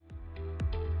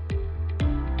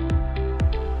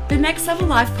The Next Level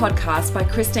Life podcast by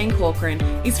Christine Corcoran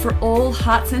is for all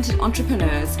heart-centered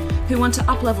entrepreneurs who want to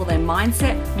uplevel their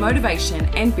mindset, motivation,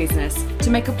 and business to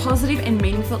make a positive and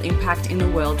meaningful impact in the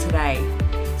world today.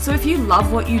 So if you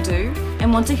love what you do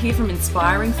and want to hear from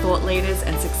inspiring thought leaders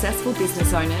and successful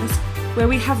business owners, where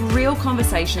we have real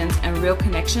conversations and real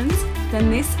connections, then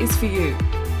this is for you.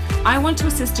 I want to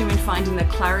assist you in finding the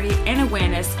clarity and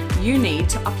awareness you need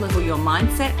to uplevel your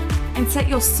mindset and set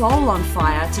your soul on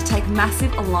fire to take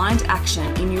massive aligned action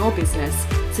in your business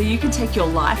so you can take your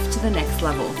life to the next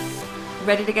level.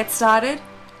 Ready to get started?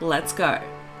 Let's go.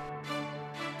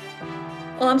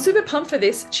 Well, I'm super pumped for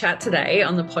this chat today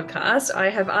on the podcast. I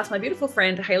have asked my beautiful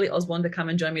friend HAYLEY Osborne to come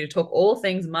and join me to talk all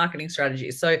things marketing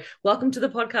strategies. So welcome to the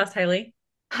podcast, HAYLEY.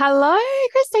 Hello,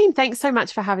 Christine. Thanks so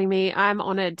much for having me. I'm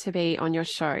honored to be on your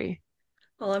show.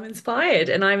 Well, I'm inspired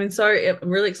and I'm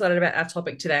really excited about our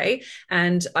topic today.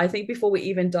 And I think before we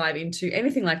even dive into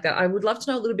anything like that, I would love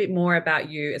to know a little bit more about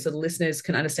you so the listeners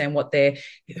can understand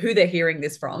who they're hearing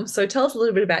this from. So tell us a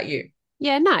little bit about you.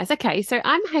 Yeah, nice. Okay, so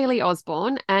I'm HAYLEY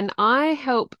Osborne and I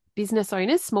help business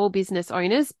owners, small business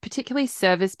owners, particularly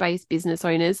service-based business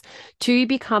owners, to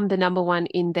become the number one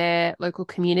in their local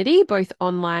community, both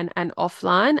online and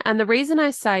offline. And the reason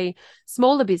I say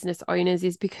smaller business owners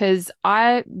is because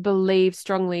I believe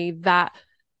strongly that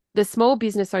the small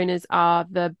business owners are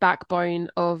the backbone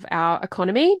of our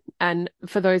economy. And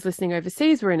for those listening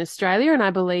overseas, we're in Australia, and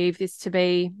I believe this to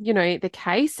be, the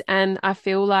case. And I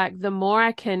feel like the more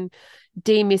I can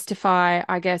demystify,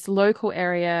 I guess, local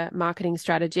area marketing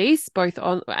strategies, both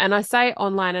on, and I say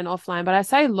online and offline, but I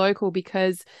say local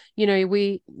because,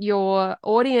 your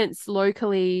audience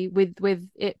locally with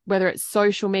it, whether it's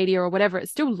social media or whatever,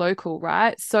 it's still local,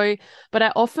 right? So, but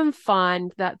I often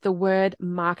find that the word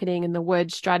marketing and the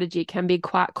word strategy can be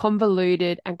quite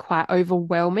convoluted and quite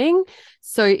overwhelming.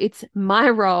 So it's my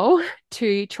role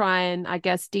to try and, I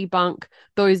guess, debunk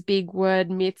those big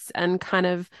word myths and kind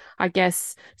of, I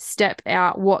guess, step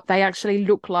out what they actually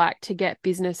look like to get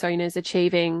business owners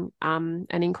achieving and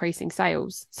increasing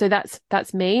sales. So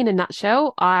that's me in a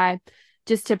nutshell.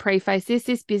 Just to preface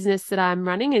this business that I'm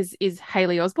running is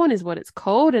HAYLEY Osborne is what it's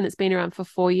called, and it's been around for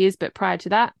 4 years. But prior to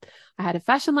that, I had a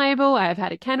fashion label, I've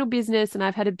had a candle business, and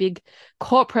I've had a big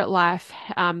corporate life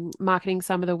marketing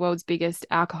some of the world's biggest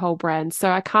alcohol brands. So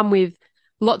I come with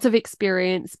lots of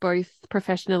experience, both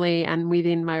professionally and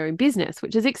within my own business,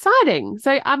 which is exciting.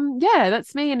 So yeah,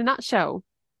 that's me in a nutshell.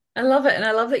 I love it. And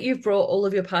I love that you've brought all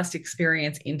of your past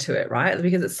experience into it, right?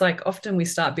 Because it's like often we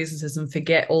start businesses and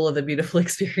forget all of the beautiful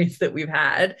experience that we've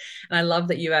had. And I love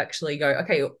that you actually go,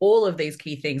 okay, all of these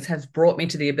key things have brought me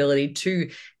to the ability to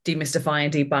demystify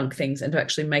and debunk things and to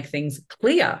actually make things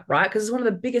clear, right? Because it's one of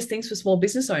the biggest things for small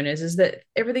business owners is that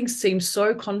everything seems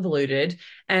so convoluted.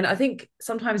 And I think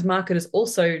sometimes marketers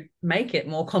also make it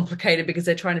more complicated because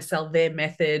they're trying to sell their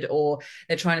method or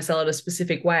they're trying to sell it a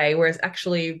specific way. Whereas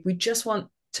actually we just want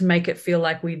to make it feel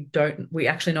like we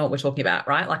actually know what we're talking about,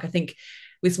 right? Like I think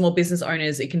with small business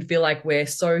owners, it can feel like we're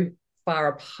so far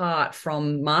apart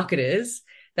from marketers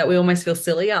that we almost feel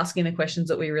silly asking the questions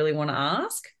that we really want to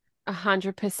ask.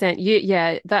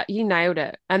 100%. That you nailed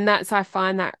it. And I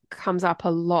find that comes up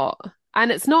a lot. And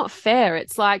it's not fair.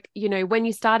 It's like, when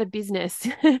you start a business,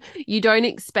 you don't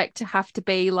expect to have to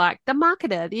be like the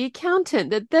marketer, the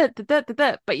accountant,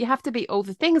 but you have to be all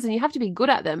the things and you have to be good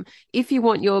at them if you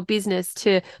want your business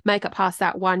to make it past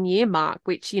that 1 year mark,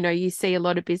 which, you see a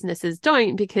lot of businesses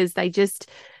don't because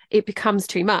it becomes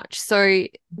too much. So,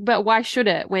 but why should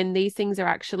it when these things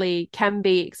can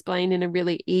be explained in a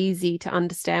really easy to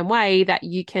understand way that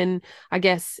you can, I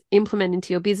guess, implement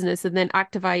into your business and then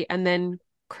activate and then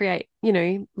create,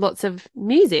 lots of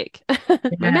music,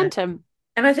 momentum.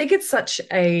 And I think it's it's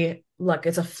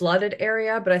a flooded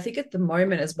area, but I think at the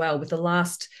moment as well, with the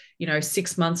last,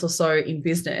 6 months or so in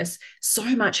business, so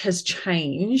much has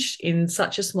changed in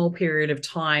such a small period of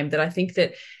time that I think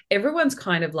that everyone's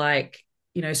kind of like,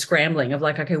 scrambling of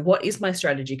like, okay, what is my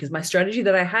strategy? Because my strategy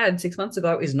that I had 6 months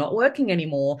ago is not working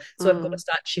anymore. So I've got to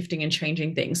start shifting and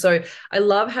changing things. So I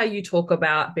love how you talk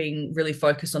about being really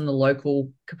focused on the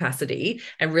local capacity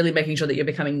and really making sure that you're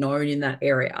becoming known in that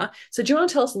area. So do you want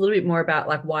to tell us a little bit more about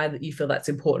like why that you feel that's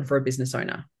important for a business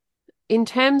owner? In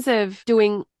terms of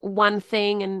doing one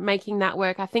thing and making that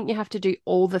work, I think you have to do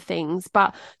all the things,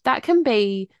 but that can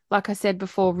be, like I said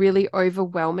before, really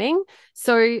overwhelming.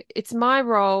 So it's my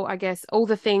role, I guess, all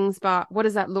the things, but what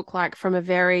does that look like from a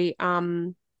very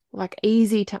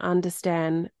easy to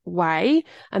understand way?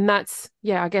 And that's,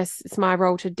 I guess it's my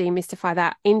role to demystify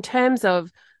that. In terms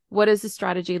of What does the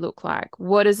strategy look like?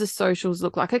 What does the socials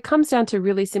look like? It comes down to a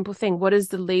really simple thing. What does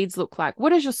the leads look like? What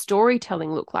does your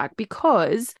storytelling look like?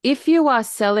 Because if you are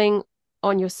selling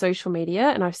on your social media,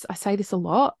 and I say this a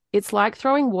lot, it's like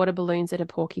throwing water balloons at a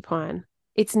porcupine.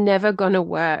 It's never going to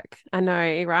work. I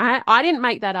know, right? I didn't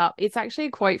make that up. It's actually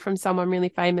a quote from someone really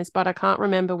famous, but I can't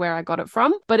remember where I got it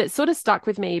from. But it sort of stuck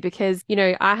with me because,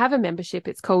 I have a membership.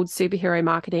 It's called Superhero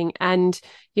Marketing. And,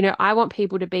 I want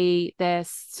people to be their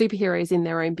superheroes in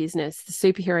their own business, the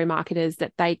superhero marketers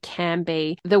that they can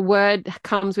be. The word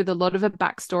comes with a lot of a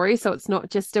backstory. So it's not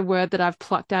just a word that I've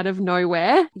plucked out of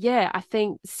nowhere. Yeah, I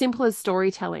think simple as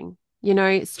storytelling.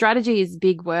 Strategy is a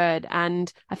big word.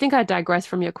 And I think I digress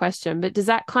from your question, but does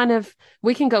that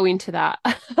we can go into that.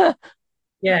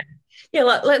 Yeah. Yeah,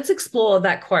 let's explore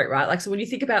that quote, right? Like, so when you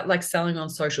think about like selling on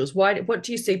socials, what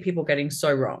do you see people getting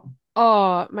so wrong?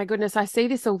 Oh my goodness, I see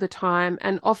this all the time.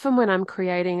 And often when I'm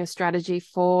creating a strategy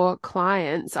for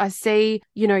clients, I see,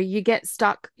 you get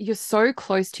stuck, you're so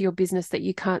close to your business that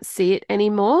you can't see it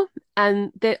anymore.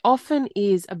 And there often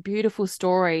is a beautiful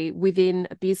story within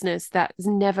a business that's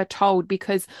never told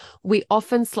because we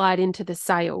often slide into the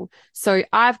sale. So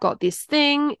I've got this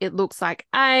thing, it looks like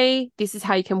this is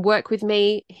how you can work with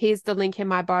me. Here's the link in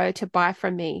my bio to buy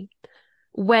from me.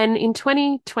 When in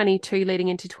 2022 leading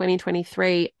into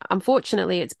 2023,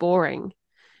 unfortunately it's boring,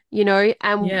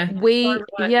 and Yeah.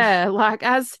 yeah, like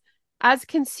as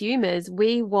consumers,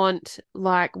 we want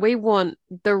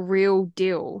the real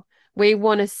deal. We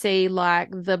want to see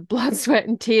like the blood, sweat,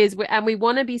 and tears, and we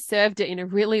want to be served it in a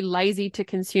really lazy to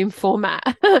consume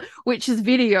format, which is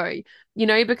video,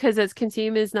 because as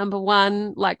consumers, number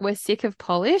one, like we're sick of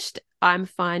polished, I'm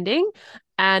finding,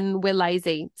 and we're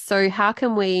lazy. So how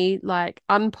can we like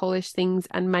unpolish things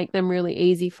and make them really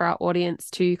easy for our audience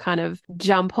to kind of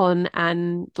jump on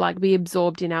and like be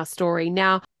absorbed in our story?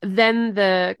 Now, then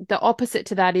the opposite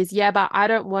to that is, yeah, but I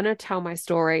don't want to tell my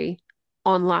story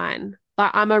online.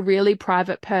 Like I'm a really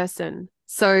private person,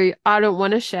 so I don't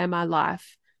want to share my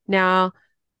life. Now,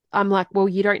 I'm like, well,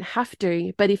 you don't have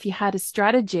to. But if you had a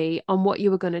strategy on what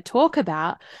you were going to talk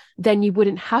about, then you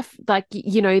wouldn't have, like,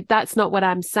 that's not what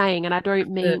I'm saying. And I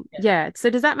don't mean, yeah. So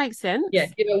does that make Yeah, sense?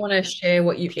 if you don't want to share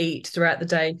what you eat throughout the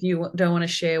day, if you don't want to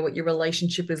share what your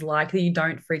relationship is like, then you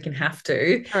don't freaking have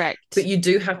to. But Correct. you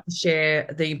do have to share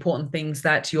the important things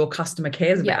that your customer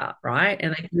cares Yeah. about, right?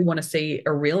 And they do want to see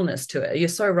a realness to it. You're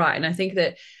so right. And I think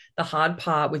that the hard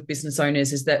part with business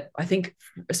owners is that I think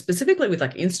specifically with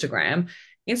like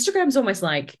Instagram's almost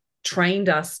like trained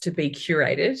us to be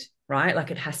curated, right?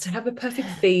 Like it has to have a perfect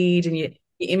feed and your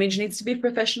image needs to be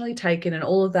professionally taken and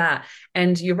all of that.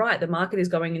 And you're right, the market is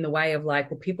going in the way of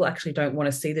like, well, people actually don't want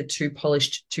to see the too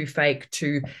polished, too fake,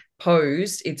 too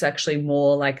posed. It's actually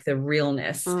more like the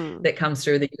realness Mm, that comes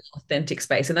through the authentic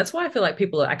space. And that's why I feel like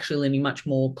people are actually leaning much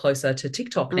more closer to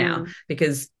TikTok now mm,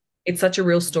 because it's such a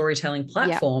real storytelling yeah.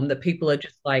 platform that people are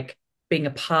just like being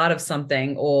a part of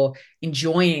something or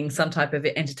enjoying some type of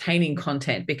entertaining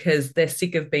content because they're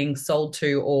sick of being sold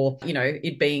to or,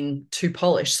 it being too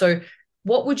polished. So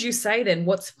what would you say then?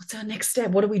 What's our next step?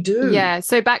 What do we do? Yeah.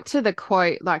 So back to the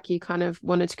quote, like you kind of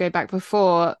wanted to go back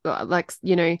before, like,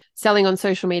 selling on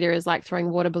social media is like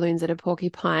throwing water balloons at a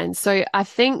porcupine. So I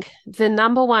think the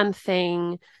number one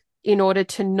thing in order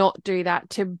to not do that,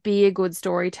 to be a good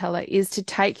storyteller, is to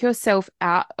take yourself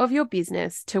out of your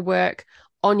business to work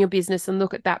on your business and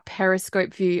look at that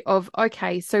periscope view of,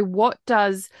 okay, so what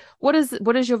does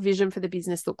your vision for the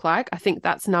business look like? I think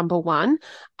that's number one.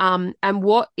 And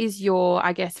what is your,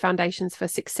 I guess, foundations for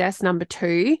success? Number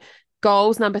two,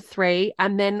 goals, number three,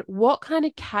 and then what kind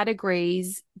of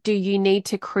categories do you need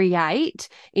to create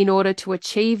in order to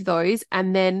achieve those?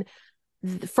 And then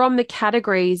from the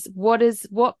categories,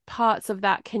 what parts of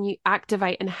that can you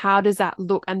activate and how does that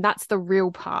look? And that's the real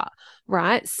part,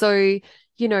 right? So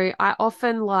I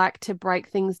often like to break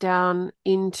things down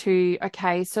into,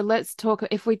 okay, so let's talk,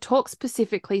 if we talk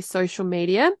specifically social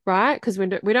media, right? Because we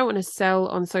don't want to sell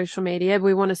on social media,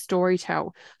 we want to story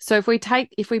tell. So if we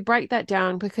break that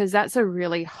down, because that's a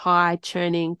really high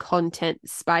churning content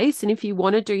space. And if you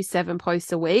want to do 7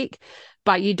 posts a week,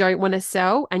 but you don't want to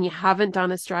sell and you haven't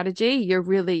done a strategy,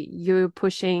 you're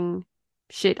pushing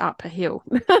shit up a hill.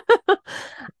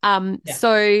 Yeah.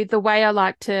 So the way I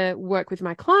like to work with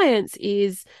my clients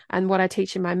is, and what I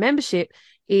teach in my membership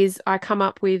is I come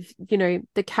up with,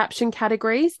 the caption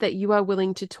categories that you are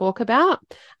willing to talk about,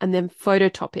 and then photo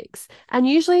topics. And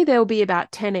usually there'll be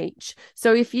about 10 each.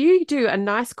 So if you do a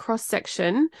nice cross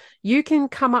section, you can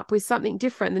come up with something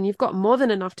different, then you've got more than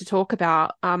enough to talk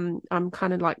about. I'm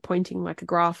kind of like pointing like a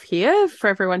graph here for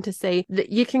everyone to see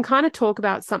that you can kind of talk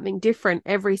about something different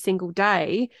every single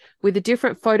day with a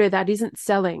different photo that isn't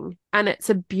selling. And it's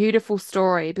a beautiful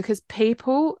story because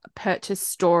people purchase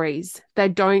stories. They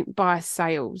don't buy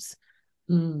sales.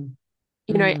 Mm.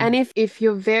 And if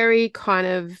you're very kind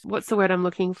of, what's the word I'm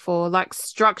looking for, like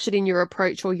structured in your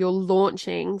approach, or you're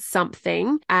launching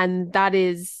something and that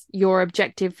is your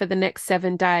objective for the next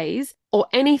 7 days, or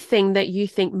anything that you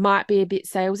think might be a bit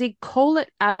salesy, call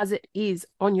it as it is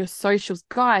on your socials.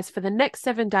 Guys, for the next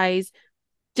 7 days,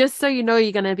 just so you know,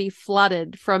 you're going to be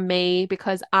flooded from me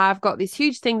because I've got this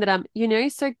huge thing that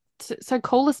so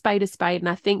call a spade a spade. And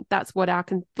I think that's what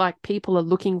people are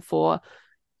looking for,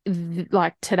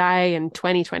 like today and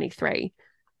 2023.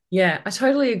 Yeah, I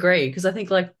totally agree because I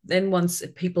think like then once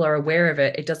people are aware of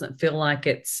it, it doesn't feel like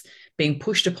it's being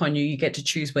pushed upon you. You get to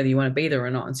choose whether you want to be there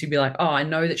or not. And so you'd be like, oh, I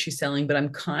know that she's selling, but I'm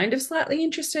kind of slightly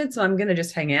interested, so I'm going to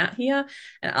just hang out here.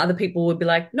 And other people would be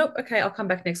like, nope, okay, I'll come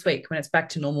back next week when it's back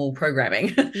to normal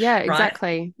programming, Yeah, right?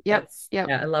 exactly. Yep. That's Yep.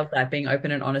 yeah, I love that being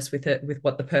open and honest with it, with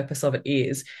what the purpose of it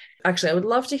is. Actually, I would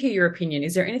love to hear your opinion.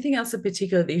 Is there anything else in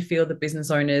particular that you feel that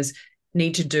business owners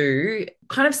need to do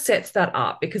kind of sets that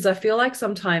up? Because I feel like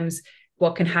sometimes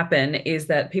what can happen is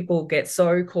that people get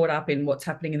so caught up in what's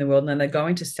happening in the world and then they go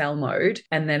into sell mode,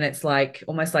 and then it's like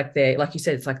almost like they're, like you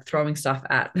said, it's like throwing stuff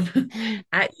at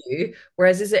at you.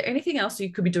 Whereas is there anything else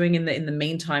you could be doing in the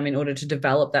meantime in order to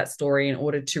develop that story, in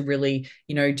order to really,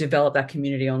 develop that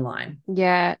community online?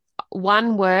 Yeah.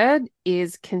 One word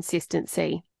is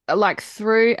consistency. Like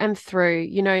through and through,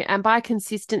 and by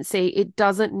consistency, it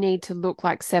doesn't need to look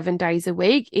like 7 days a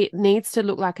week. It needs to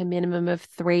look like a minimum of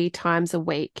 3 times a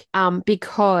week.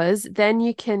 Because then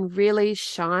you can really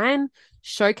shine,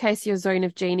 showcase your zone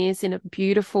of genius in a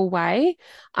beautiful way.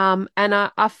 And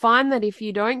I find that if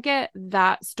you don't get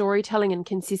that storytelling and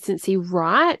consistency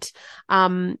right,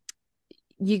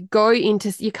 you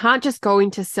can't just go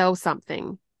in to sell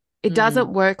something. It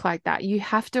doesn't work like that. You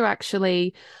have to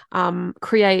actually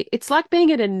create. It's like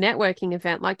being at a networking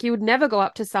event. Like you would never go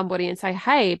up to somebody and say,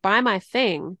 "Hey, buy my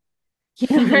thing."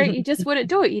 You just wouldn't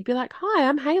do it. You'd be like, "Hi,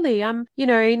 I'm Hayley.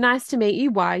 Nice to meet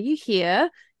you. Why are you here?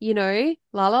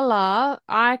 La la la."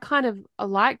 I kind of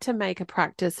like to make a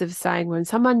practice of saying when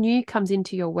someone new comes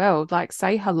into your world, like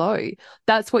say hello.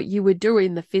 That's what you would do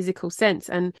in the physical sense.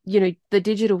 And, the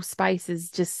digital space is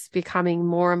just becoming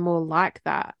more and more like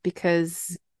that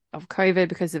because of COVID,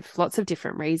 because of lots of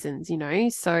different reasons,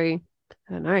 So I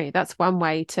don't know. That's one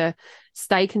way to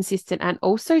stay consistent and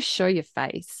also show your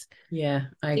face. Yeah,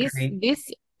 I This agree.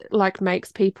 this like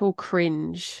makes people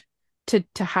cringe to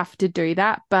have to do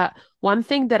that. But one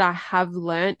thing that I have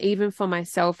learned, even for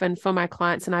myself and for my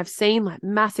clients, and I've seen like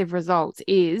massive results,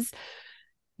 is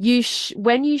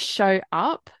when you show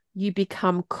up, you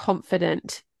become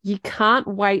confident. You can't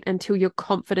wait until you're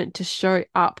confident to show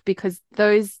up because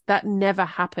that never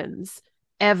happens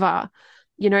ever.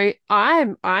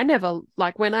 I never,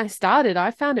 like when I started, I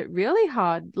found it really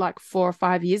hard like 4 or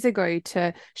 5 years ago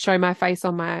to show my face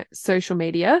on my social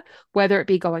media, whether it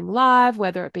be going live,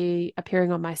 whether it be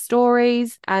appearing on my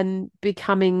stories and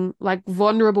becoming like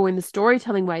vulnerable in the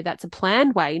storytelling way. That's a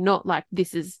planned way, not like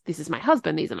this is my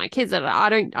husband, these are my kids. I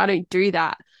don't do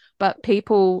that. But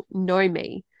people know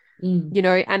me,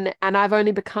 Mm. and I've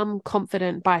only become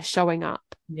confident by showing up.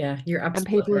 Yeah, you're And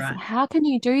people absolutely are saying, right. how can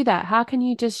you do that? How can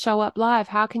you just show up live?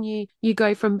 How can you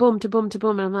go from boom to boom to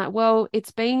boom? And I'm like, well, it's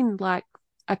been like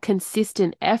a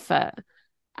consistent effort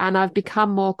and I've become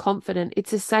more confident.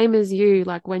 It's the same as you,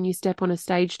 like when you step on a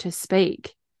stage to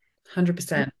speak. It,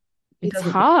 100%. It it's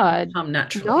doesn't hard. come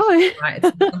naturally, No. right?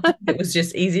 It's not something that was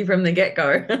just easy from the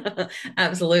get-go.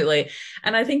 Absolutely.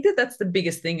 And I think that that's the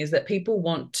biggest thing, is that people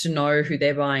want to know who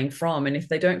they're buying from. And if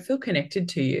they don't feel connected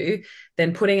to you,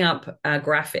 then putting up a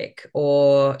graphic,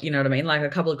 or, you know what I mean, like a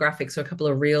couple of graphics or a couple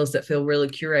of reels that feel really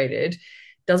curated,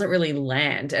 doesn't really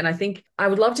land. And I think I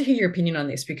would love to hear your opinion on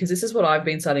this, because this is what I've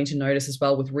been starting to notice as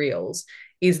well with reels,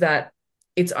 is that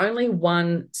it's only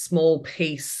one small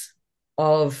piece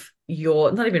of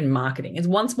your, not even marketing, it's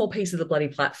one small piece of the bloody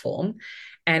platform.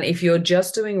 And if you're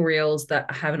just doing reels that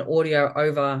have an audio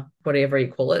over, whatever you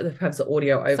call it, that has the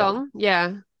audio over, Song.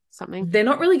 Yeah. Something. they're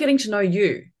not really getting to know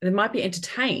you. They might be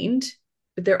entertained,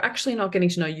 but they're actually not getting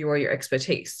to know you or your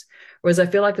expertise. Whereas I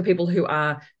feel like the people who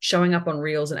are showing up on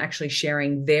reels and actually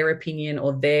sharing their opinion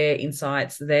or their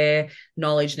insights, their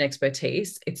knowledge and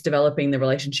expertise, it's developing the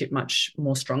relationship much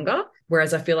more stronger.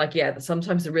 Whereas I feel like, yeah,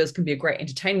 sometimes the reels can be a great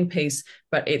entertaining piece,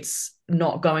 but it's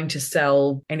not going to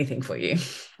sell anything for you.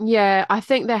 Yeah, I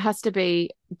think there has to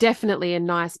be definitely a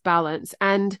nice balance.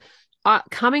 And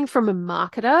coming from a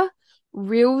marketer,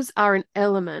 reels are an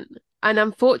element. And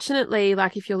unfortunately,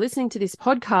 like if you're listening to this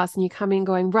podcast and you come in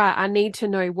going, right, I need to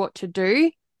know what to do,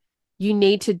 you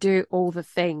need to do all the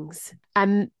things.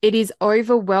 And it is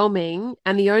overwhelming.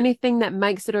 And the only thing that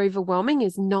makes it overwhelming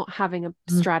is not having a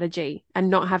Mm. strategy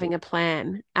and not having a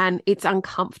plan. And it's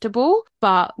uncomfortable,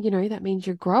 but that means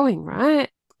you're growing, right?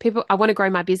 People, I want to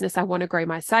grow my business. I want to grow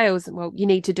my sales. Well, you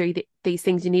need to do these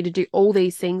things. You need to do all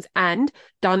these things, and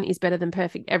done is better than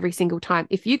perfect every single time.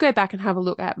 If you go back and have a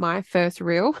look at my first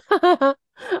reel, oh,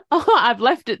 I've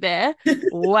left it there.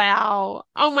 Wow.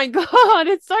 Oh my God,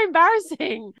 it's so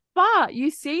embarrassing. But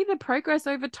you see the progress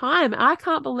over time. I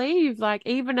can't believe, like,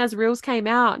 even as reels came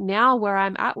out, now where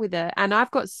I'm at with it, and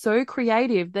I've got so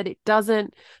creative that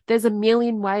there's a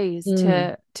million ways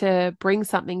Mm. to bring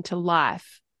something to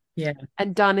life, Yeah,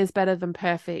 and done is better than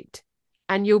perfect.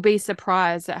 And you'll be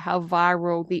surprised at how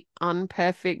viral the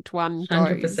unperfect one goes.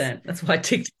 100%. That's why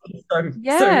TikTok is so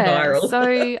Yeah. viral.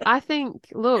 So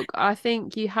I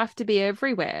think you have to be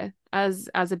everywhere as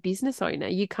a business owner.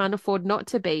 You can't afford not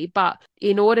to be, but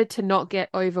in order to not get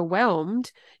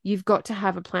overwhelmed, you've got to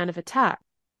have a plan of attack.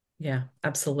 Yeah,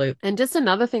 absolutely. And just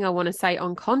another thing I want to say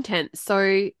on content.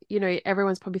 So,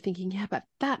 everyone's probably thinking, yeah, but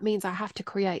that means I have to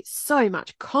create so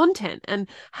much content. And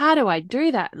how do I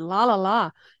do that? And la la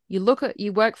la.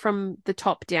 You work from the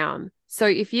top down. So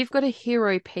if you've got a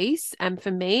hero piece, and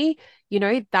for me,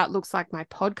 that looks like my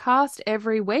podcast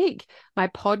every week. My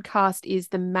podcast is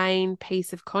the main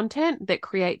piece of content that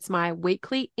creates my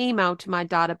weekly email to my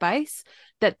database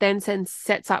that then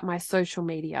sets up my social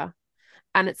media,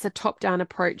 and it's a top-down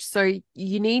approach. So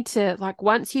you need to, like,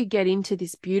 once you get into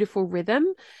this beautiful rhythm,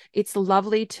 it's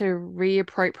lovely to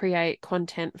reappropriate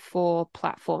content for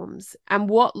platforms. And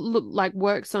what look like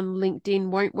works on LinkedIn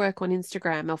won't work on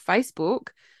Instagram or Facebook,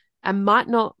 and might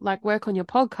not like work on your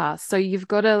podcast. So you've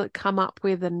got to come up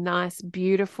with a nice,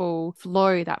 beautiful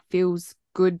flow that feels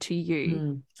good to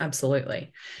you.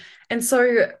 Absolutely. And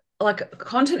so, like,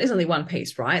 content is only one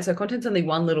piece, right? So, content's only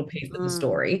one little piece of the Mm.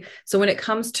 story. So, when it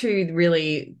comes to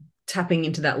really tapping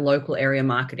into that local area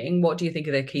marketing, what do you think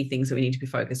are the key things that we need to be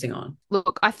focusing on?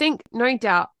 Look, I think no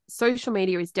doubt social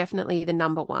media is definitely the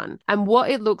number one. And what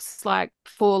it looks like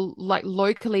for like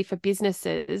locally for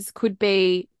businesses could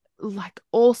be like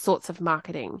all sorts of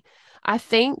marketing. I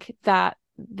think that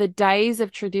the days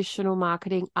of traditional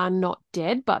marketing are not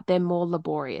dead, but they're more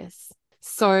laborious.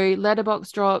 So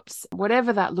letterbox drops,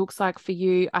 whatever that looks like for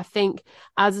you, I think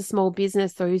as a small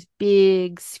business, those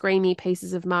big screamy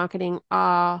pieces of marketing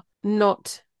are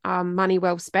not money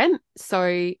well spent.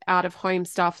 So out of home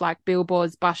stuff like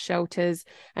billboards, bus shelters,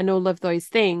 and all of those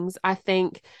things, I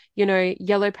think,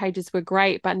 yellow pages were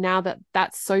great, but now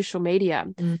that's social media.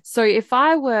 Mm. So if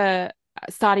I were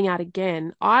starting out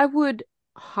again, I would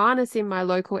harness in my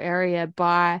local area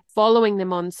by following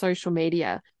them on social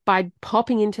media, by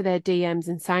popping into their DMs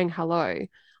and saying hello.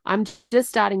 I'm just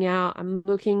starting out. I'm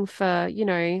looking for,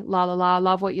 la la la,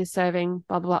 love what you're serving,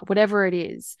 blah, blah, blah, whatever it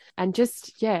is. And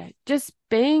just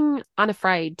being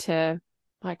unafraid to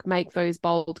like make those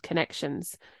bold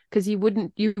connections, because you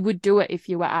would do it if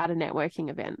you were at a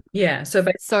networking event. Yeah. So,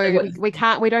 basically, So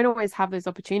what we don't always have those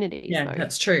opportunities yeah, though.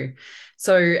 that's true.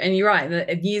 So, and you're right,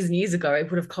 that years and years ago, it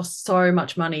would have cost so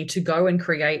much money to go and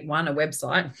create one, a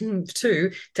website,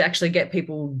 two, to actually get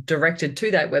people directed to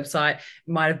that website. It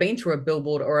might have been through a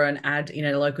billboard or an ad in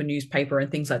a local newspaper and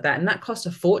things like that. And that cost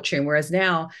a fortune. Whereas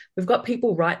now we've got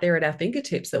people right there at our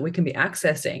fingertips that we can be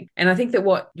accessing. And I think that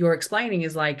what you're explaining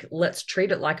is like, let's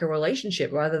treat it like a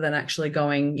relationship rather than actually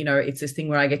going, it's this thing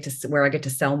where I get to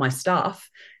sell my stuff.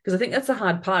 Because I think that's the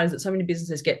hard part, is that so many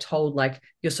businesses get told like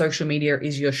your social media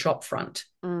is your shop front.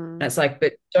 And Mm. it's like,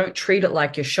 but don't treat it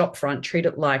like your shop front. Treat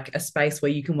it like a space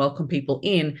where you can welcome people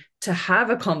in to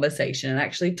have a conversation and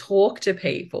actually talk to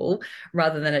people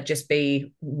rather than it just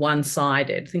be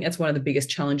one-sided. I think that's one of the biggest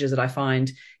challenges that I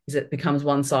find, is it becomes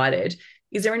one-sided.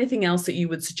 Is there anything else that you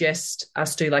would suggest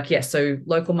us do? Like, yes, so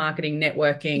local marketing,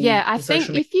 networking, Yeah, I the think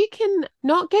social media. if you can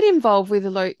not get involved with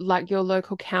like your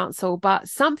local council, but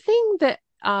something that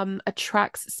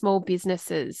attracts small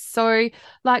businesses. So,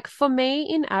 like for me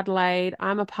in Adelaide,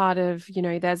 I'm a part of,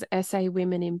 there's SA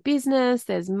Women in Business,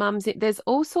 there's there's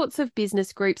all sorts of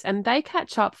business groups, and they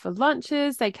catch up for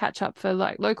lunches, they catch up for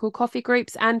like local coffee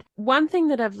groups. And one thing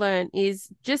that I've learned is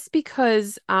just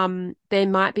because there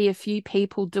might be a few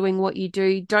people doing what you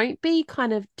do, don't be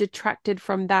kind of detracted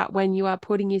from that when you are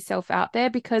putting yourself out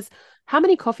there, because how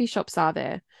many coffee shops are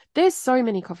there? there's so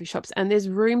many coffee shops and there's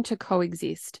room to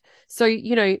coexist. So,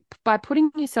 by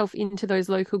putting yourself into those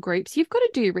local groups, you've got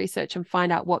to do research and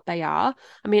find out what they are.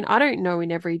 I mean, I don't know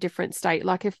in every different state,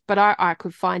 but I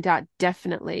could find out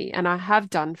definitely. And I have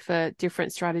done for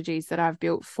different strategies that I've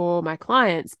built for my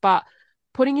clients. But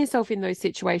putting yourself in those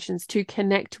situations to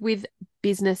connect with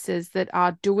businesses that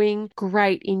are doing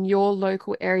great in your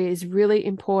local area is really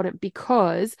important,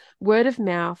 because word of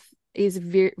mouth is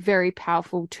very, very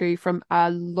powerful too from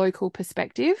a local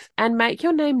perspective, and make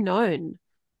your name known.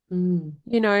 Mm.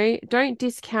 Don't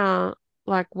discount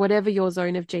like whatever your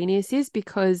zone of genius is,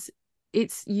 because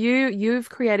it's you've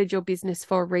created your business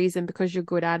for a reason because you're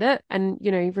good at it. And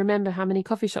remember how many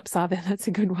coffee shops are there? That's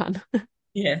a good one.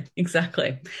 Yeah,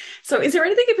 exactly. So, is there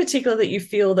anything in particular that you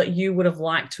feel that you would have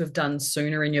liked to have done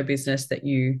sooner in your business that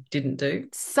you didn't do?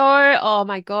 So, oh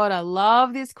my God, I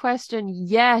love this question.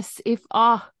 Yes,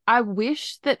 I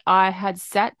wish that I had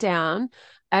sat down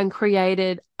and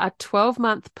created a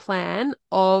 12-month plan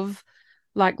of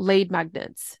like lead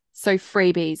magnets. So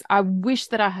freebies. I wish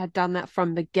that I had done that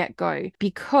from the get-go,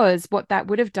 because what that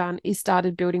would have done is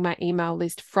started building my email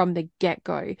list from the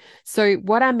get-go. So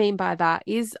what I mean by that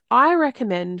is I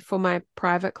recommend for my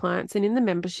private clients and in the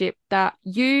membership that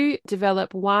you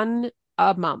develop one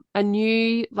a month, a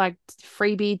new like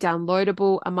freebie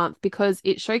downloadable a month, because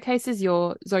it showcases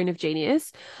your zone of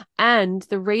genius. And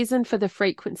the reason for the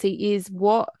frequency is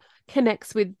what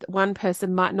connects with one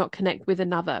person might not connect with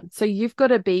another. So you've got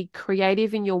to be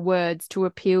creative in your words to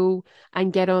appeal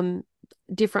and get on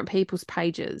different people's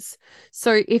pages.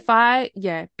 So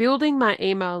building my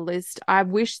email list, I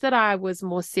wish that I was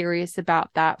more serious about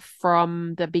that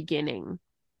from the beginning.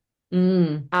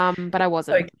 Mm. But I So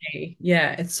wasn't. key.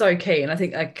 Yeah, it's so key. And I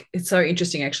think like it's so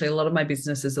interesting actually. A lot of my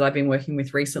businesses that I've been working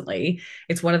with recently,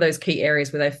 it's one of those key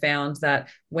areas where they found that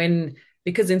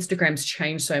because Instagram's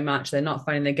changed so much, they're not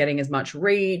finding they're getting as much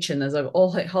reach, and there's a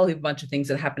whole bunch of things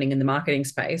that are happening in the marketing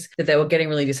space, that they were getting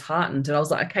really disheartened. And I was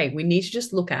like, okay, we need to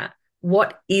just look at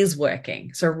what is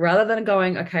working. So rather than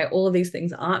going, okay, all of these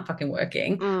things aren't fucking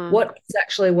working, Mm, what is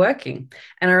actually working?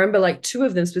 And I remember like two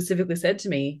of them specifically said to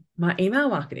me, my email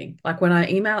marketing. Like when I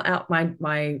email out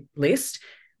my list,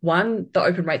 one, the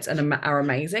open rates are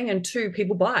amazing, and two,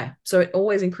 people buy. So it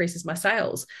always increases my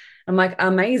sales. I'm like,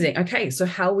 amazing. Okay, so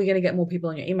how are we going to get more people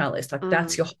on your email list? Like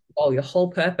that's mm. your whole goal, your whole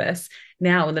purpose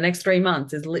now in the next 3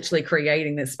 months is literally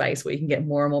creating this space where you can get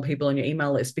more and more people on your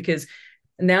email list. Because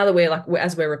now that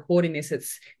as we're recording this,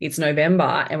 it's November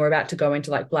and we're about to go into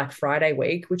like Black Friday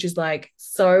week, which is like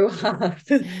so hard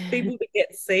for people to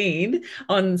get seen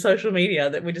on social media,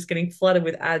 that we're just getting flooded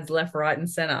with ads left, right, and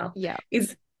center. Yeah.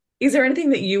 Is there anything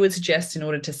that you would suggest in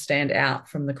order to stand out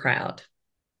from the crowd?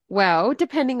 Well,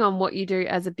 depending on what you do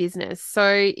as a business.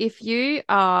 So, if you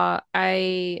are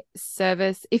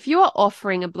if you are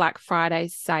offering a Black Friday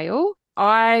sale,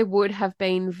 I would have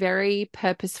been very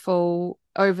purposeful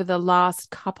over the last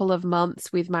couple of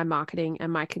months with my marketing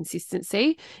and my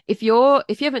consistency. If you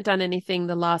haven't done anything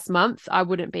the last month, I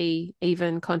wouldn't be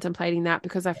even contemplating that,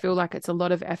 because I feel like it's a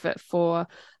lot of effort for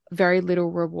very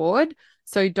little reward.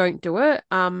 So don't do it.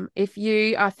 If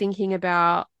you are thinking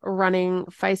about running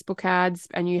Facebook ads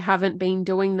and you haven't been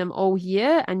doing them all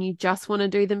year and you just want to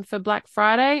do them for Black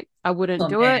Friday, I wouldn't Oh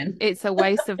do it. man. It's a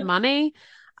waste of money.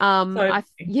 So I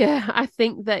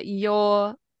think that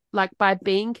you're like, by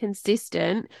being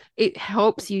consistent, it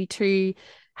helps you to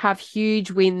have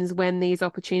huge wins when these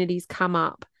opportunities come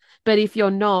up. But if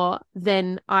you're not,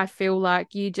 then I feel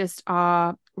like you just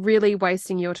are really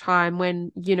wasting your time,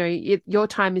 when, your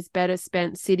time is better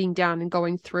spent sitting down and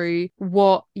going through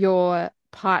what your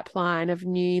pipeline of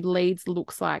new leads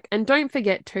looks like. And don't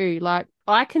forget too, like,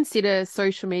 I consider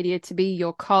social media to be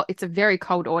it's a very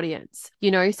cold audience,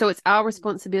 so it's our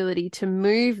responsibility to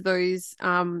move those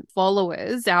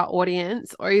followers, our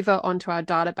audience, over onto our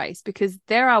database, because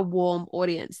they're our warm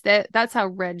audience. That's our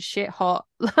red shit hot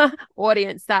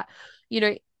audience that, you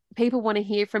know, people want to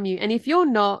hear from you. And if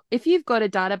you've got a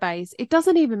database, it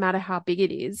doesn't even matter how big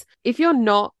it is. If you're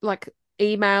not like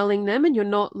emailing them and you're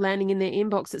not landing in their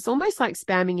inbox, it's almost like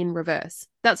spamming in reverse.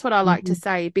 That's what I like to mhm.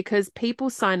 say, because people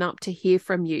sign up to hear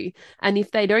from you. And if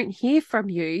they don't hear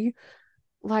from you,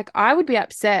 like, I would be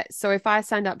upset. So if I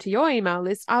signed up to your email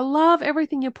list, I love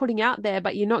everything you're putting out there,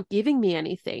 but you're not giving me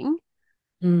anything.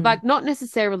 Mm. Like, not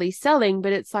necessarily selling,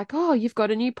 but it's like, oh, you've got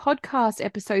a new podcast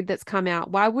episode that's come out.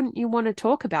 Why wouldn't you want to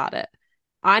talk about it?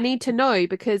 I need to know,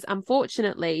 because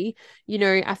unfortunately,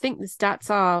 I think the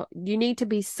stats are you need to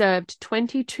be served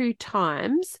 22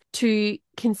 times to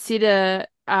consider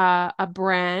a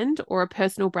brand or a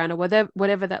personal brand, or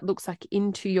whatever that looks like,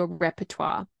 into your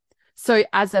repertoire. So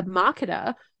as a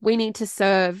marketer, we need to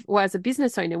serve, or as a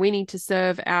business owner, we need to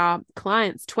serve our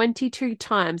clients 22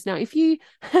 times. Now, if you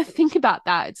think about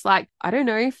that, it's like, I don't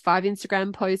know, 5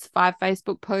 Instagram posts, 5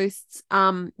 Facebook posts.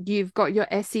 You've got your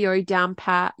SEO down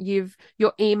pat, you're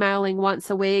emailing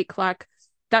once a week. Like,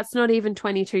 that's not even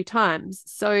 22 times.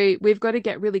 So we've got to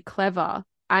get really clever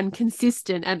and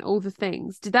consistent and all the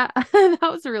things. Did that that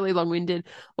was a really long-winded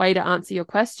way to answer your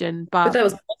question, But but that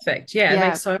was perfect. Yeah, it yeah.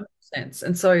 makes so much sense.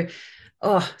 And so,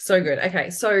 oh, so good. Okay.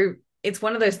 So it's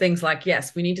one of those things like,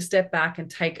 yes, we need to step back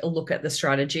and take a look at the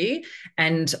strategy.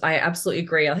 And I absolutely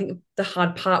agree. I think the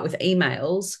hard part with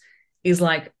emails is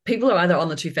like people are either on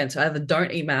the two fence, so either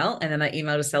don't email and then they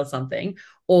email to sell something,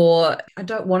 or I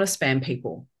don't want to spam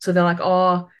people. So they're like,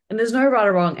 oh, and there's no right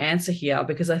or wrong answer here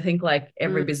because I think like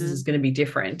every business Mm-hmm. is going to be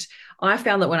different. I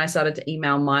found that when I started to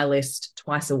email my list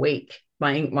twice a week,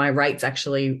 my rates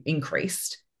actually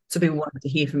increased. So people wanted to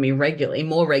hear from me regularly,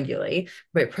 more regularly,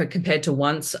 but compared to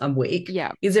once a week.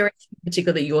 Yeah. Is there anything in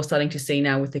particular that you're starting to see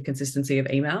now with the consistency of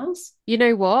emails? You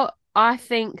know what? I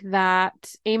think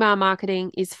that email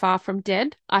marketing is far from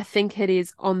dead. I think it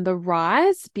is on the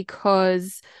rise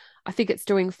because I think it's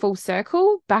doing full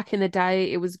circle. Back in the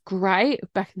day, it was great.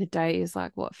 Back in the day is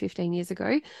like what, 15 years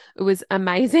ago. It was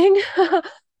amazing.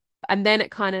 And then it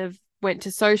kind of went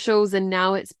to socials and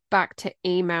now it's back to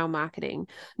email marketing.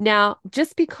 Now,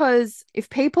 just because if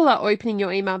people are opening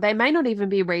your email, they may not even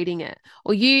be reading it.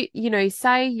 Or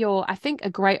say I think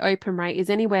a great open rate is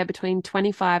anywhere between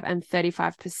 25 and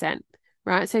 35%.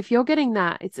 Right. So if you're getting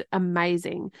that, it's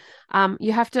amazing.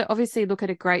 You have to obviously look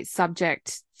at a great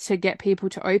subject to get people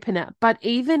to open it. But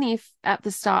even if at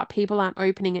the start people aren't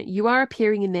opening it, you are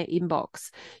appearing in their inbox.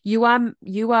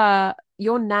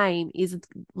 Your name is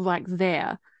like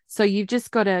there. So you've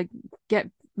just got to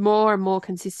get more and more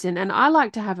consistent. And I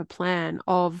like to have a plan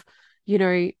of, you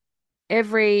know,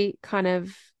 every kind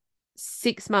of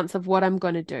 6 months of what I'm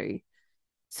going to do.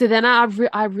 So then I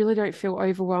really don't feel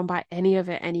overwhelmed by any of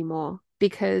it anymore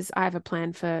because I have a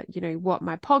plan for, what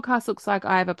my podcast looks like.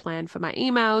 I have a plan for my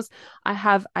emails. I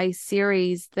have a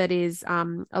series that is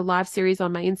a live series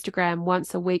on my Instagram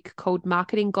once a week called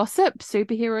Marketing Gossip,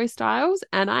 Superhero Styles.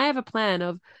 And I have a plan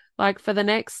of like for the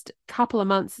next couple of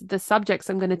months, the subjects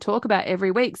I'm going to talk about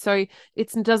every week. So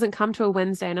it doesn't come to a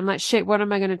Wednesday and I'm like, shit, what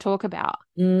am I going to talk about?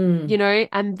 Mm,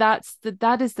 And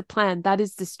that is the plan, that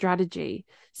is the strategy.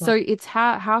 So it's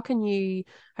how can you,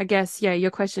 I guess, yeah, your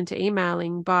question to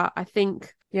emailing, but I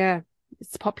think, yeah,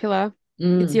 it's popular.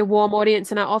 It's mm, your warm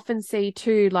audience. And I often see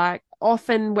too, like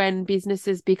often when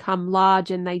businesses become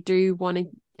large and they do want to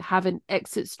have an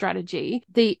exit strategy,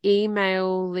 the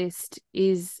email list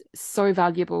is so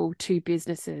valuable to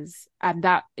businesses and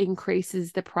that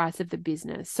increases the price of the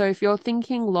business. So if you're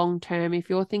thinking long term,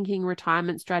 if you're thinking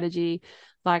retirement strategy,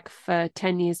 like for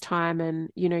 10 years time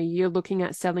and you're looking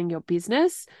at selling your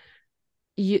business,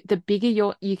 the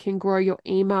bigger you can grow your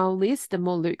email list, the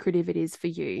more lucrative it is for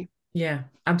you. yeah,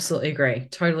 absolutely agree.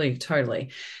 Totally,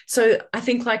 totally. So I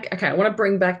think like, okay, I want to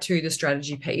bring back to the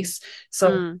strategy piece.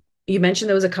 So Mm, you mentioned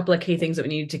there was a couple of key things that we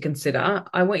needed to consider.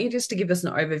 I want you just to give us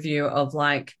an overview of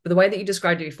like the way that you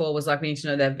described it before was like we need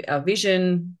to know our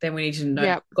vision, then we need to know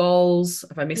yep, goals.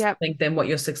 If I missed yep. something, then what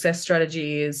your success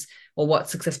strategy is or what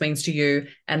success means to you,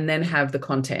 and then have the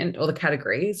content or the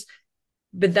categories.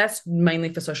 But that's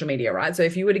mainly for social media, right? So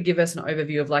if you were to give us an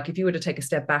overview of like if you were to take a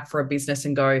step back for a business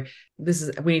and go,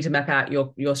 we need to map out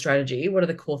your strategy, what are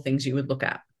the core things you would look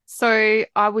at? So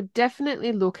I would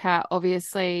definitely look at,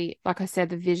 obviously, like I said,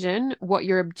 the vision, what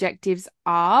your objectives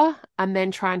are, and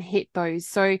then try and hit those.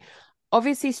 So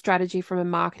obviously strategy from a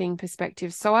marketing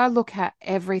perspective. So I look at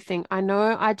everything. I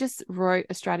know I just wrote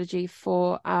a strategy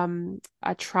for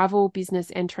a travel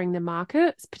business entering the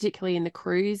market, particularly in the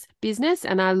cruise business.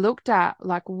 And I looked at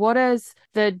like what is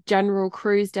the general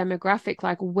cruise demographic?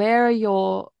 Like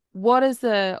what is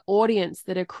the audience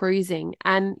that are cruising?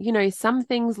 And, some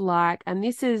things like, and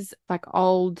this is like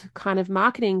old kind of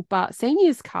marketing, but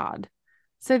seniors card.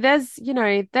 So there's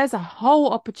a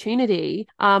whole opportunity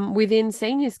within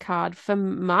seniors card for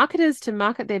marketers to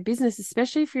market their business,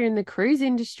 especially if you're in the cruise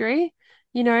industry,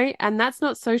 and that's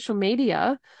not social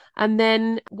media. And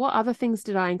then what other things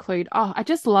did I include? Oh, I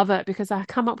just love it because I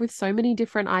come up with so many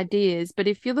different ideas. But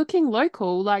if you're looking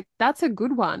local, like that's a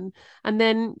good one. And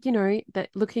then, that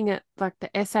looking at like the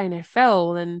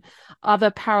SANFL and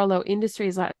other parallel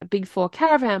industries like the big four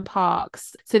caravan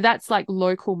parks. So that's like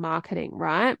local marketing,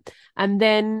 right? And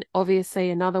then obviously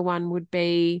another one would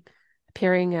be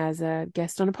appearing as a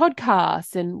guest on a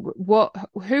podcast and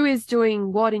who is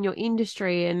doing what in your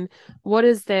industry and what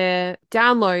is their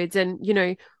downloads and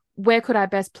where could I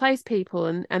best place people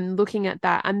and looking at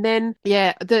that. And then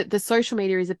yeah, the social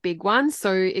media is a big one.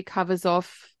 So it covers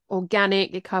off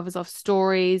organic, it covers off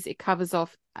stories, it covers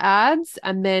off ads,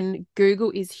 and then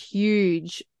Google is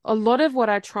huge. A lot of what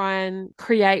I try and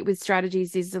create with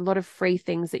strategies is a lot of free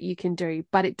things that you can do,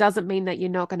 but it doesn't mean that you're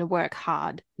not going to work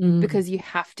hard Mm. because you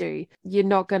have to. You're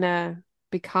not going to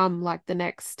become like the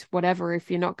next whatever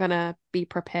if you're not going to be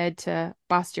prepared to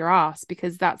bust your ass,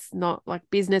 because that's not like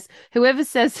business. Whoever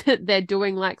says that they're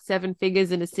doing like 7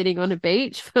 figures and are sitting on a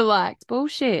beach for like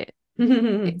bullshit.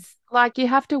 It's like you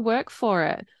have to work for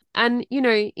it. And, you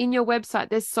know, in your website,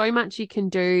 there's so much you can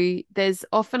do. There's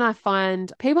often I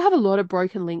find people have a lot of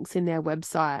broken links in their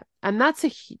website. And that's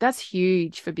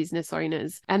huge for business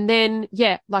owners. And then,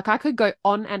 yeah, like I could go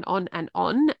on and on and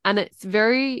on, and it's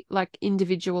very like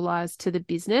individualized to the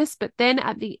business. But then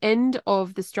at the end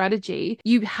of the strategy,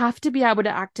 you have to be able to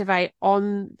activate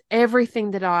on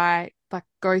everything that I like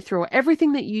go through, or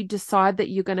everything that you decide that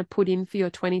you're going to put in for your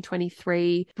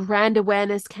 2023 brand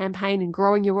awareness campaign and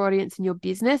growing your audience and your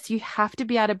business. You have to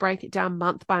be able to break it down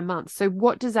month by month. So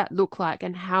what does that look like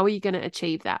and how are you going to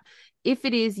achieve that? If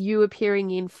it is you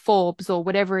appearing in Forbes or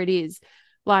whatever it is,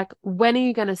 like when are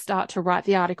you going to start to write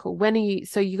the article? When are you,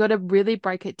 so you got to really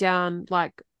break it down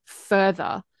like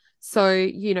further. So,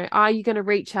 you know, are you going to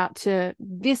reach out to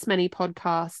this many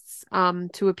podcasts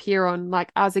to appear on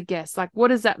like as a guest? Like, what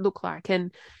does that look like?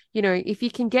 And, you know, if you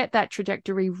can get that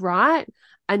trajectory right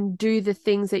and do the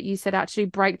things that you said, actually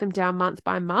break them down month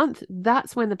by month,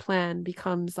 that's when the plan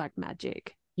becomes like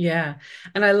magic. Yeah.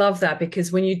 And I love that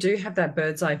because when you do have that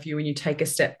bird's eye view and you take a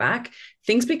step back,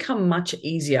 things become much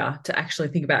easier to actually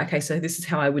think about, okay, so this is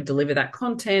how I would deliver that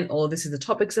content, or this is the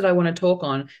topics that I want to talk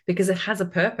on, because it has a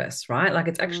purpose, right? Like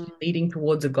it's actually Mm. leading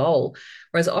towards a goal.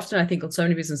 Whereas often I think so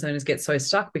many business owners get so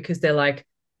stuck because they're like,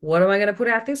 what am I going to put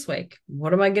out this week?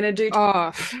 What am I going to do?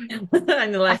 Oh, And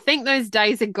they're I like, think those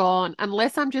days are gone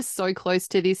unless I'm just so close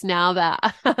to this now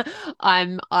that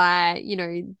you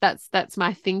know, that's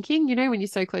my thinking, you know, when you're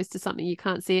so close to something you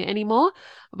can't see it anymore.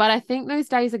 But I think those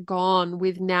days are gone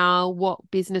with now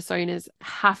what business owners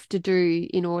have to do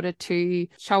in order to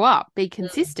show up, be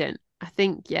consistent. I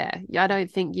think, yeah, I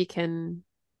don't think you can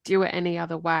do it any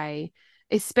other way,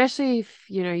 especially if,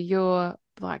 you know, you're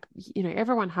like, you know,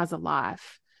 everyone has a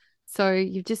life. So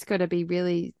you've just got to be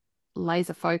really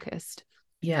laser focused.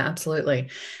 yeah, absolutely.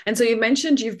 And so you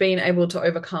mentioned you've been able to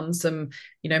overcome some,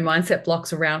 mindset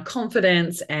blocks around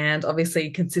confidence and obviously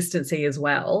consistency as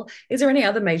well. Is there any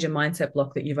other major mindset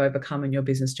block that you've overcome in your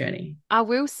business journey? I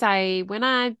will say, when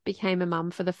I became a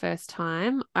mum for the first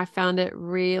time, I found it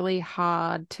really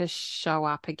hard to show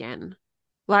up again.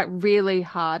 Like, really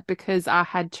hard because I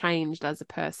had changed as a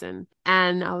person.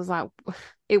 And I was like,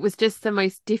 it was just the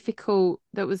most difficult,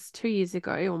 that was 2 years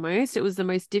ago almost. It was the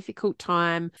most difficult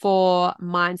time for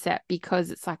mindset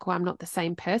because it's like, well, I'm not the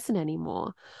same person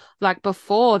anymore. Like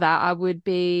before that, I would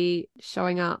be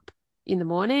showing up in the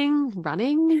morning,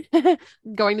 running,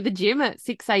 going to the gym at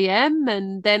 6 a.m.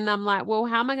 And then I'm like, well,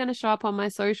 how am I going to show up on my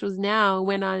socials now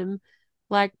when I'm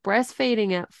like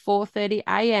breastfeeding at 4:30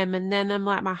 a.m. and then I'm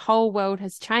like, my whole world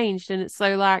has changed. And it's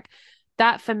so like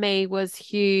that for me was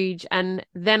huge. And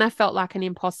then I felt like an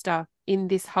imposter in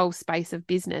this whole space of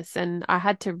business and I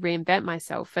had to reinvent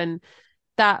myself. And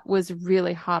that was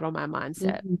really hard on my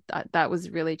mindset. Mhm. That was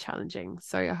really challenging.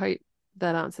 So I hope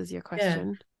that answers your Yeah.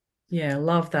 question. Yeah,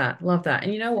 love that. Love that.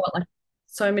 And you know what? Like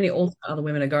so many also other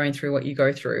women are going through what you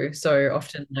go through. So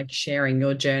often like sharing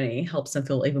your journey helps them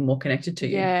feel even more connected to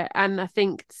you. Yeah, and I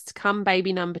think come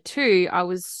baby number two, I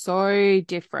was so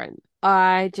different.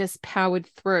 I just powered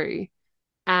through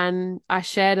and I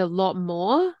shared a lot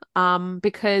more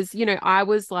because you know I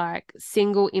was like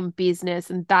single in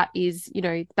business and that is, you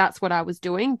know, that's what I was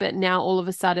doing, but now all of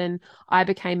a sudden I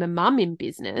became a mum in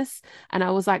business and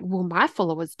I was like, well, my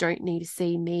followers don't need to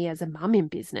see me as a mum in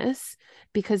business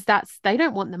because that's, they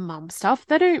don't want the mum stuff,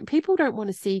 they don't, people don't want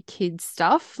to see kids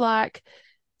stuff, like,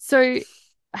 so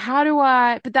how do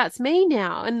I, but that's me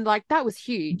now. And like that was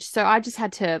huge. So I just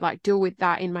had to like deal with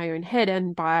that in my own head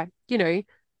and by, you know,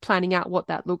 planning out what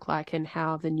that looked like and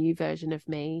how the new version of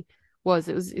me was.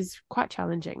 It was is quite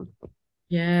challenging.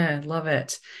 Yeah, love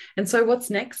it. And so what's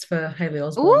next for Haley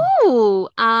Osborne? Ooh,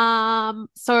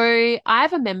 so I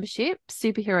have a membership,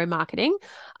 Superhero Marketing.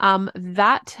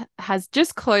 That has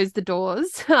just closed the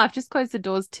doors. I've just closed the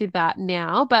doors to that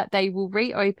now, but they will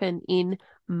reopen in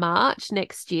March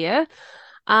next year.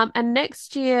 And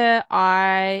next year,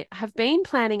 I have been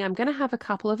planning, I'm going to have a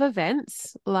couple of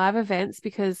events, live events,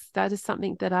 because that is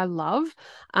something that I love.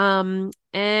 And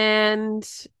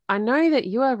I know that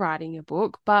you are writing a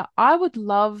book, but I would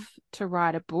love to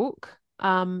write a book.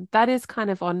 That is kind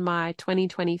of on my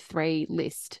 2023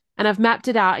 list. And I've mapped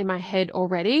it out in my head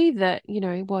already that,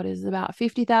 what is about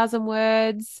 50,000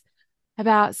 words,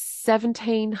 about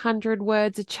 1,700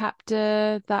 words a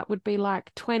chapter. That would be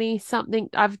like 20 something.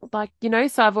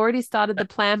 So I've already started the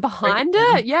plan Break it behind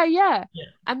down. it. Yeah, yeah. Yeah.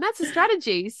 And that's a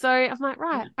strategy. So I'm like, Yeah.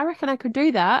 right, I reckon I could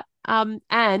do that.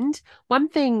 And one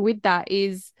thing with that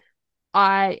is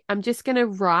I'm just going to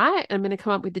write, I'm going to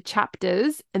come up with the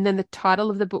chapters, and then the title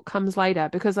of the book comes later,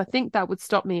 because I think that would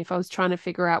stop me if I was trying to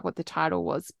figure out what the title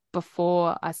was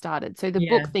before I started. So the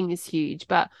book Yeah. thing is huge,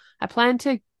 but I plan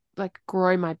to like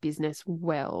grow my business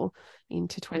well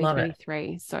into Love it.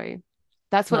 2023. So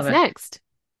that's Love what's it. next.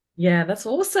 Yeah, that's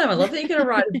awesome. I love that you're going to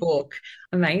write a book.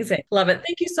 Amazing. Love it.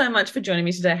 Thank you so much for joining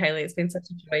me today, Hayley. It's been such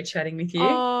a joy chatting with you.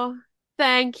 Oh,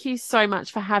 thank you so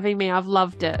much for having me. I've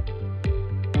loved it.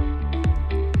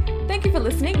 Thank you for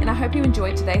listening, and I hope you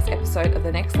enjoyed today's episode of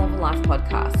the Next Level Life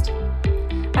podcast.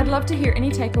 I'd love to hear any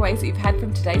takeaways that you've had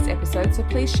from today's episode, so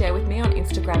please share with me on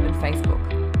Instagram and Facebook.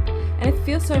 And if you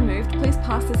feel so moved, please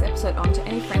pass this episode on to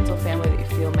any friends or family that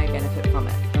you feel may benefit from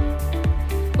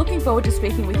it. Looking forward to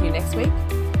speaking with you next week,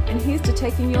 and here's to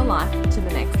taking your life to the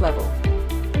next level.